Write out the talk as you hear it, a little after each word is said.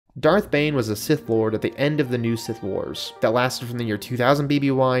Darth Bane was a Sith Lord at the end of the New Sith Wars that lasted from the year 2000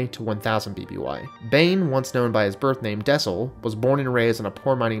 BBY to 1000 BBY. Bane, once known by his birth name Dessel, was born and raised on a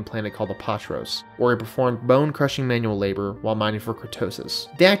poor mining planet called Apatros, where he performed bone-crushing manual labor while mining for Kurtosis.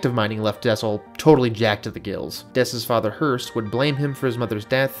 The act of mining left Dessel totally jacked to the gills. Dessel's father Hurst would blame him for his mother's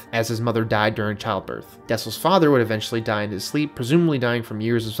death, as his mother died during childbirth. Dessel's father would eventually die in his sleep, presumably dying from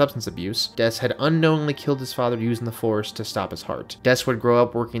years of substance abuse. Des had unknowingly killed his father using the Force to stop his heart. Des would grow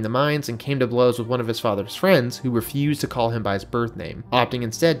up working the mines and came to blows with one of his father's friends who refused to call him by his birth name, opting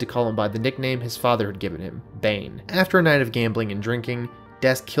instead to call him by the nickname his father had given him, Bane. After a night of gambling and drinking,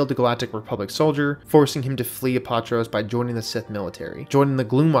 Des killed a Galactic Republic soldier, forcing him to flee Apatros by joining the Sith military, joining the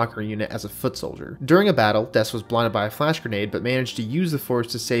Gloomwalker unit as a foot soldier. During a battle, Des was blinded by a flash grenade but managed to use the Force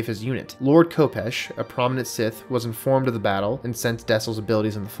to save his unit. Lord Kopesh, a prominent Sith, was informed of the battle and sensed Dessel's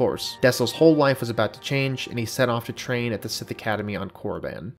abilities in the Force. Dessel's whole life was about to change, and he set off to train at the Sith Academy on Korriban.